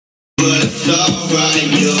But it's alright,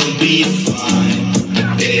 you'll be fine.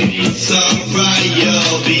 Baby, it's alright,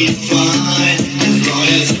 you'll be fine. As long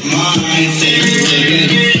as your mind stays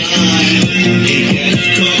looking fine. It gets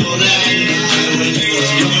cold at night when you're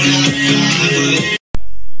alone outside.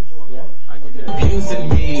 Using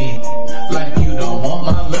me like you don't want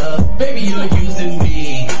my love. Baby, you're using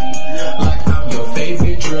me like I'm your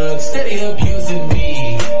favorite drug. Steady abusing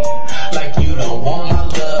me like you don't want my love.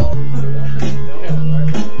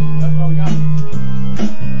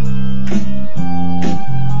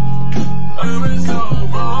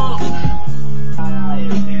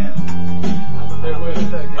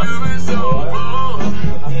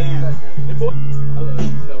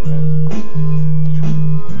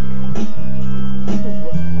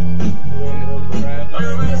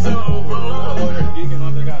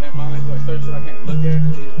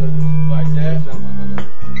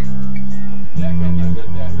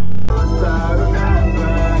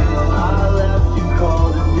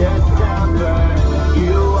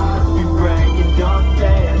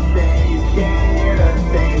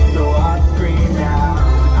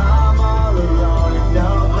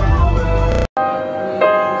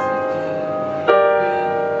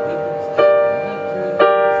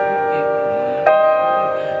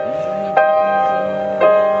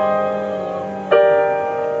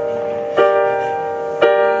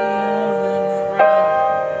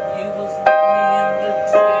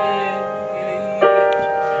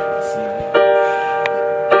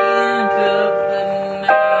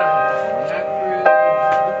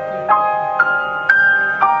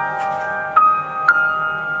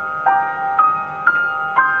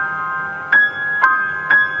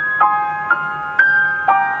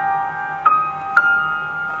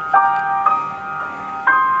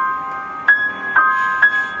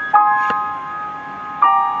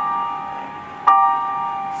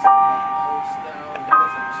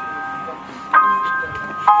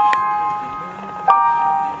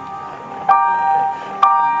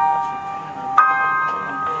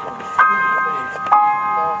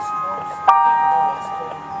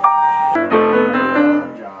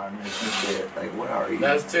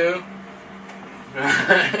 That's two.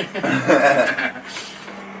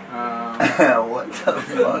 What the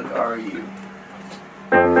fuck are you?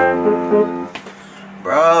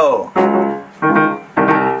 Bro!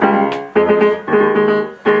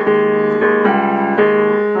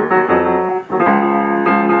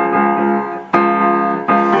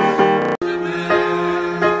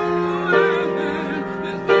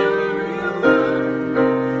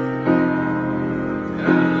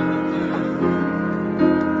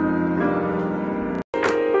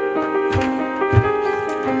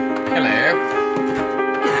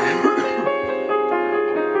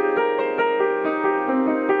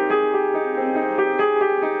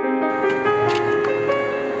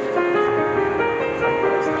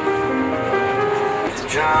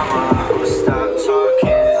 Drama, stop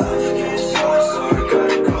talking.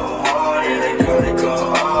 Gotta go hard, and then gotta go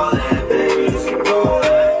all in. Baby, if you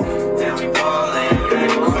ballin', then we ballin',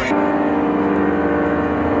 baby, quick.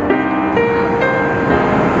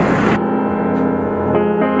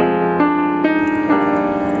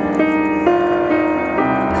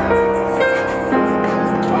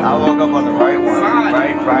 I woke up on the right one,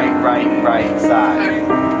 right side.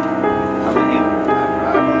 I'm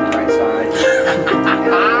on the right side.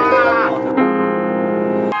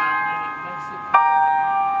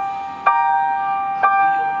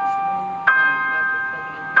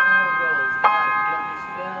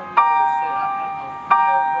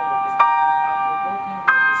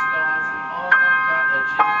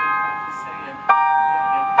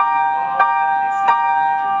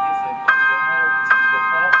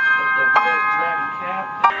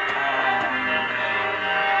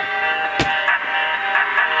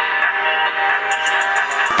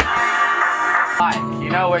 You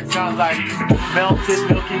know, it sounds like melted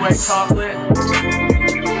Milky Way chocolate. That's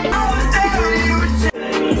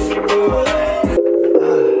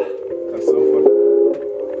so funny.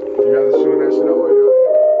 You guys are shooting that shit out while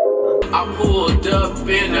you're I pulled up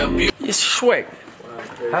in a beautiful. It's Schwick.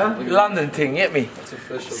 Huh? London thing, hit me.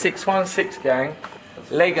 616 gang.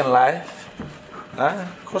 Leg and life. Huh?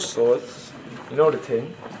 Cross swords. You know the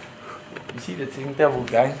thing. You see the thing, devil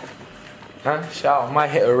gang. Huh? Shout out, my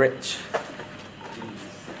hitter rich.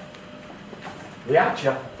 We at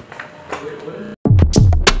ya.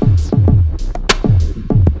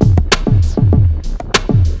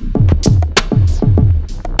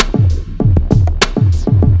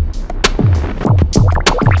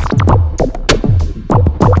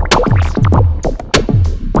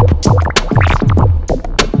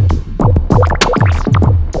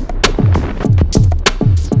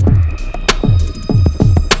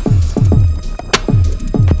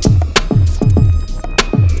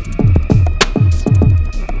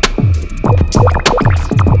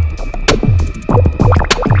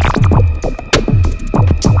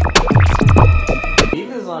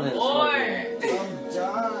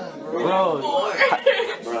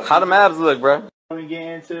 How the abs look, bro? We get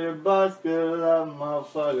into the bus, good love,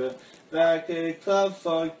 motherfucker. Back to the club,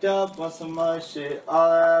 fucked up on some other shit.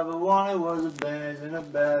 All I ever wanted was a Benz and a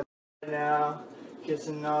bed. Right now,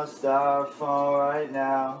 kissing on styrofoam right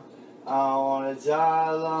now. I don't wanna die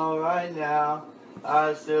alone right now.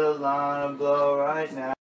 I still line and blow right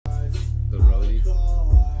now. The roadie.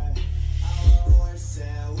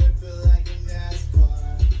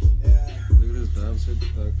 Look at his bouncer,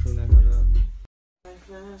 crew neck like that.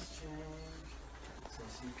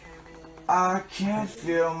 I can't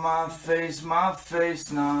feel my face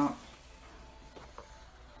now.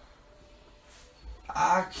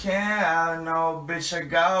 I can't have no bitch, I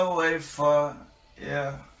gotta wait for,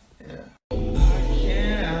 yeah. I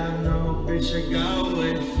can't have no bitch, I gotta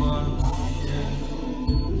wait for, yeah.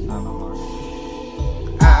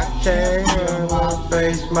 I can't feel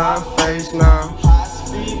my face now. High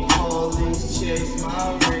speed police chase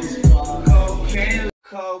my race car.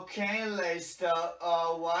 Cocaine laced up,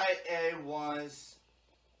 all white A1s.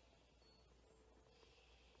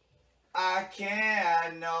 I can't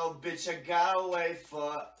have no bitch, I gotta wait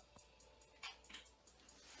for.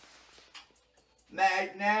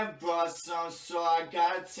 Magnet brought some, so I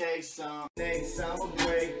gotta take some. Next I'ma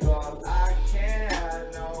break off. I can't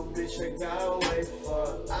have no bitch, I gotta wait for.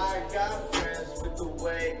 I got friends with the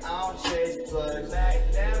weight, I don't chase plugs.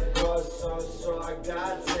 Magnet brought some, so I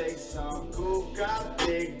gotta take some. Who got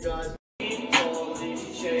big guns?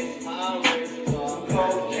 Police chase my race car.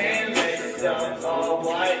 Cocaine laced up, all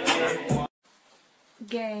white and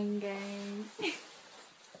Gang, gang.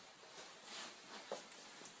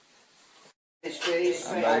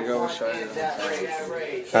 I'm about to go show you.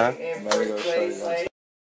 Huh? I'm about to go show you.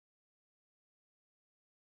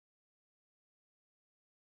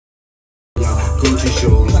 Gucci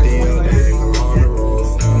shoes, still dating on the road.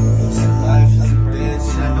 Life is a bitch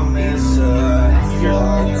and a messer.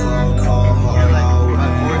 Call her out.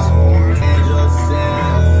 And just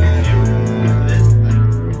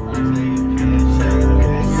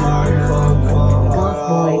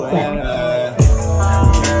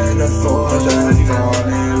can't afford that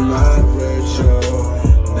falling love with you.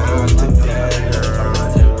 Not today.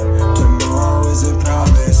 Tomorrow is a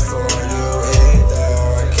promise for you either.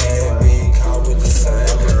 I can't be caught with the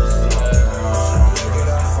same.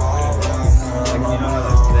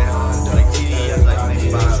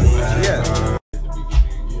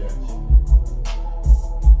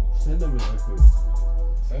 Send him it real quick.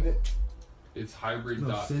 Send it? It's hybrid No,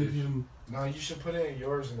 dot send fish. him. No, you should put in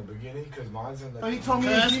yours in the beginning because mine's in the. Oh, he told me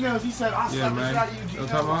in emails. He said, "I'll Yeah, slap the shit out man. of you." You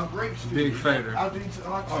know what I'm talking about? Big fader.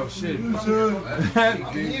 Oh shit.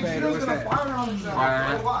 Big fader. What's that?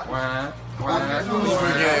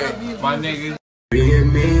 My nigga.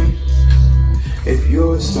 Being me, if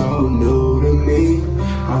you're so new to me,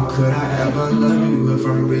 how could I ever love you if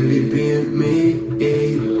I'm really being me?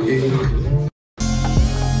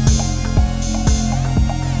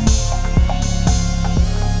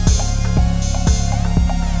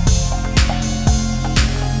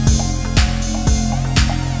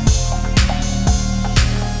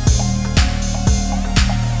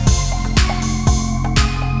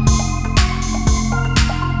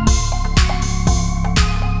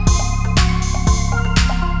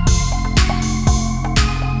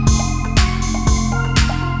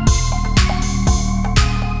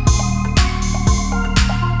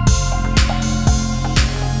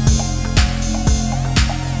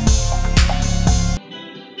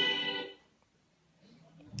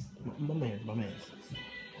 My man.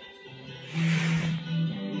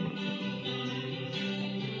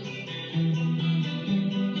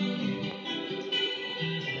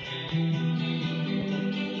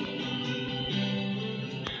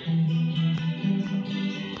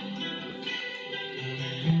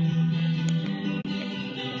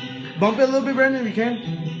 Bump it a little bit, Brenton, if you can.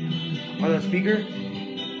 On the speaker.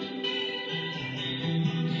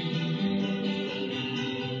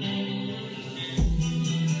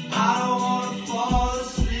 I don't wanna fall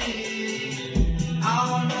asleep. I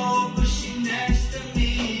don't know, but she next to me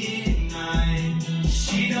tonight.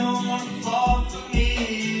 She don't wanna fall for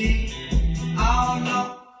me. I don't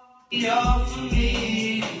know, you're for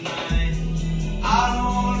me tonight. I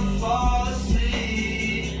don't wanna fall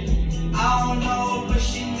asleep. I don't know, but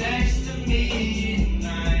she next to me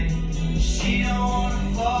tonight. She don't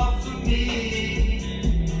wanna fall for me.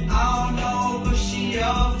 I don't know, but she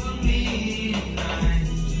all for me tonight.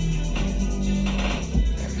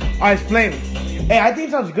 Alright, it's playing. Hey, I think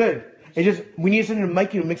it sounds good. It's just, we need to send it to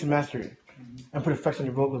Mikey to mix and master it. And put effects on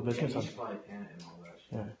your vocals, but it's gonna sound.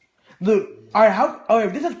 Yeah. Look, alright,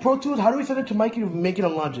 if this has Pro Tools, how do we send it to Mikey to make it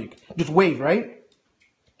on Logic? Just Wave, right?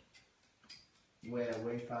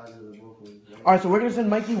 Wave files of the vocals. Right? Alright, so we're gonna send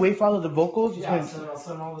Mikey wave file of the vocals. Yeah, I'll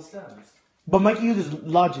send all the stems. But Mikey uses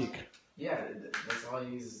Logic. Yeah, that's all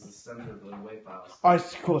he uses is the stems of the wave files.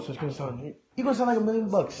 Alright, cool. So it's gonna sound. You're gonna sound like $1 million.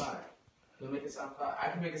 He'll make it sound fire. I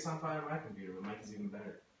can make it sound fire on my computer, but Mikey's even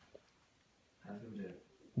better. Have him do it.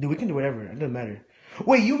 Dude, we can do whatever. It doesn't matter.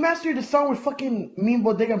 Wait, you mastered the song with fucking Mean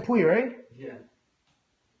Bodega and Puy, right? Yeah.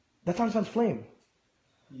 That song sounds flame.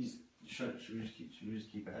 Should we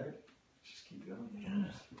just keep at it? Just keep going.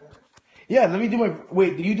 Yeah, let me do my.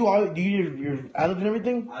 Wait, do you do your ad-libs and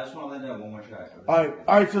everything? I just want to let that one more track.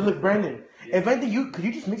 Alright. So look, Brandon, if anything, could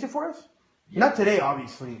you just mix it for us? Yeah. Not today,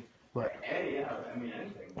 obviously, but. Yeah, I mean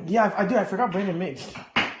anything. Yeah, I do. I forgot Brandon mixed.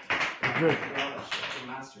 Good.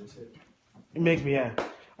 It makes me, yeah.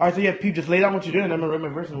 Alright, so yeah, Peep, just lay down what you're doing, and I'm gonna write my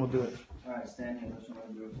verse and we'll do it. Alright, stand here. Let's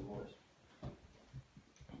remember to do it for voice.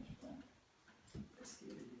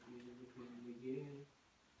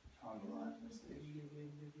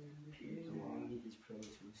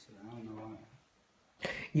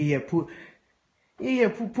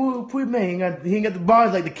 Puy, man, he ain't got the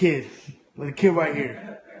bars like the kid. Like the kid right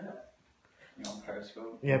here. You on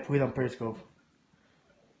Periscope? Yeah, Puy's on Periscope.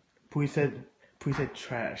 Puy said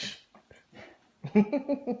trash. Alright.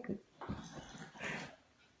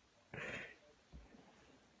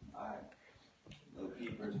 Lil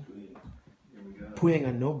Peep versus Puy. Here we go. Puy ain't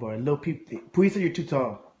got no bar. Lil Peep. Puy said you're too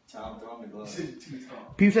tall. Tell him throw on the gloves. Too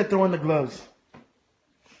tall. Peep said throw on the gloves.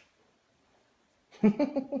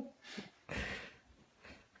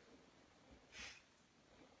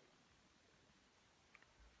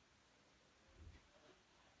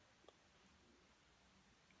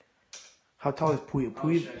 How tall is Puy?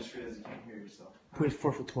 Puy is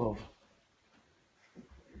 4'12".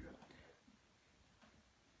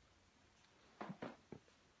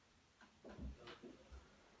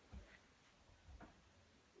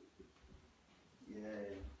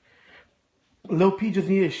 Lil P just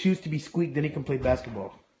needed his shoes to be squeaked, then he can play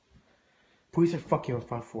basketball. Puy said, "Fuck you, I'm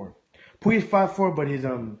 5'4". Puy is 5'4", but his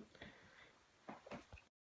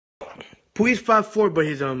Puy is 5'4", but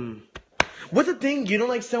his What's the thing? You don't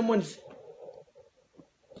like someone's.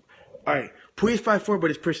 Alright, Puy is 5'4", but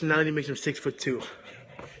his personality makes him 6'2".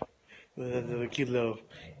 The cute little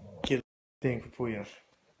thing for Puy.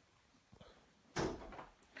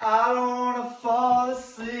 I don't wanna fall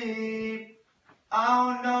asleep. I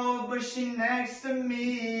don't know, but she next to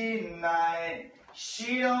me tonight.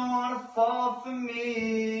 She don't wanna fall for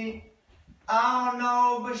me. I don't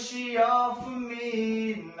know, but she all for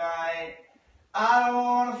me tonight. I don't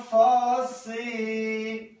wanna fall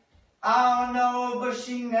asleep. I don't know, but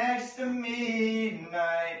she next to me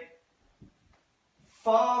tonight.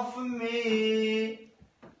 Fall for me.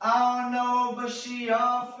 I don't know, but she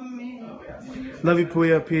all for me. Love you,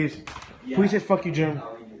 Puya. Peace. Yeah. Puya says, "Fuck you, Jim."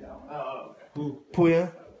 Who?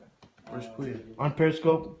 Puya? Where's Puya? On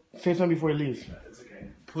Periscope. Say something before he leaves. It's okay.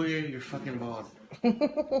 Puya, you're fucking bald.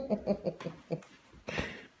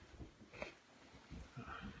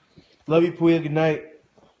 Love you, Puya. Good night.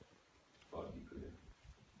 Fuck you, Puya.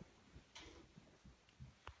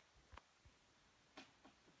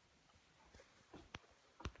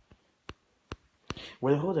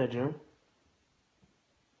 Where the hell's that, Jim?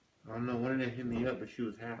 I don't know. One of them hit me up, but she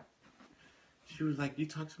was half. She was like, "You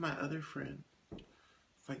talk to my other friend."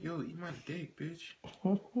 It's like, yo, eat my dick, bitch.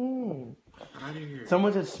 Out of here.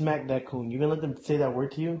 Someone said smack that coon. You gonna let them say that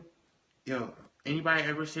word to you? Yo, anybody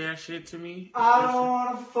ever say that shit to me? I don't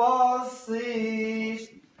wanna fall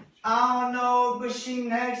asleep. I don't know, but she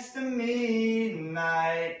next to me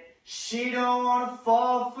tonight. She don't wanna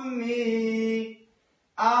fall for me.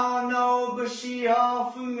 I don't know, but she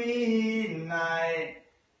all for me tonight.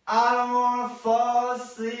 I don't wanna fall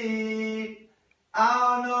asleep. I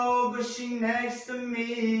don't know, but she next to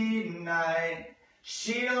me tonight.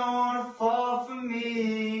 She don't wanna fall for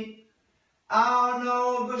me. I don't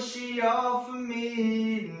know, but she all for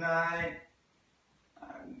me tonight.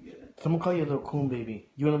 Someone call you a little coon baby.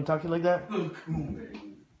 You want them to talk to you like that? Little coon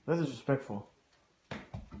baby. That's disrespectful.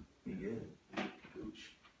 Be good.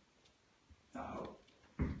 Gooch. No.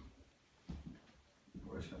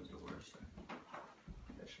 Worst comes to worst.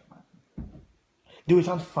 Dude, it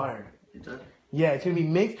sounds fire. It does? Yeah, it's gonna be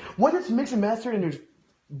mixed. Once it's mixed and mastered and there's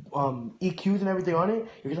EQs and everything on it,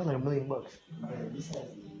 you're gonna sound like $1 million.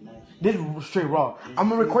 This is straight raw. I'm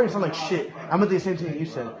gonna record it sound like shit. I'm gonna do the same thing you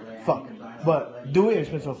said. Fuck. But do it and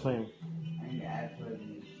spend some flame.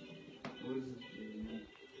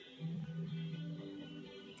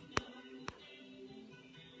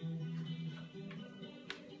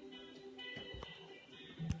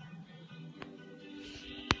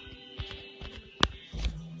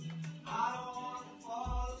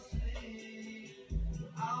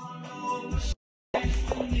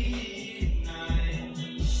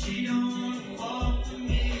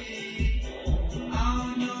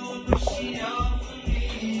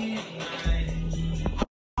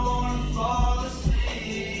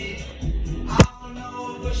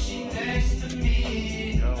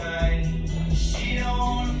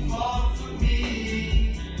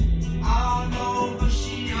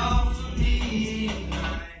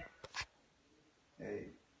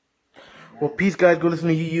 Well, peace, guys. Go listen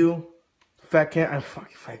to UU. Fat Cams.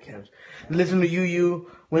 Listen to UU.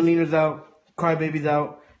 When Leaner's out. Crybaby's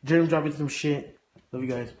out. Jerem dropping some shit. Love you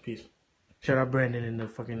guys. Peace. Shout out Brandon in the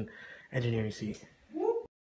fucking engineering seat.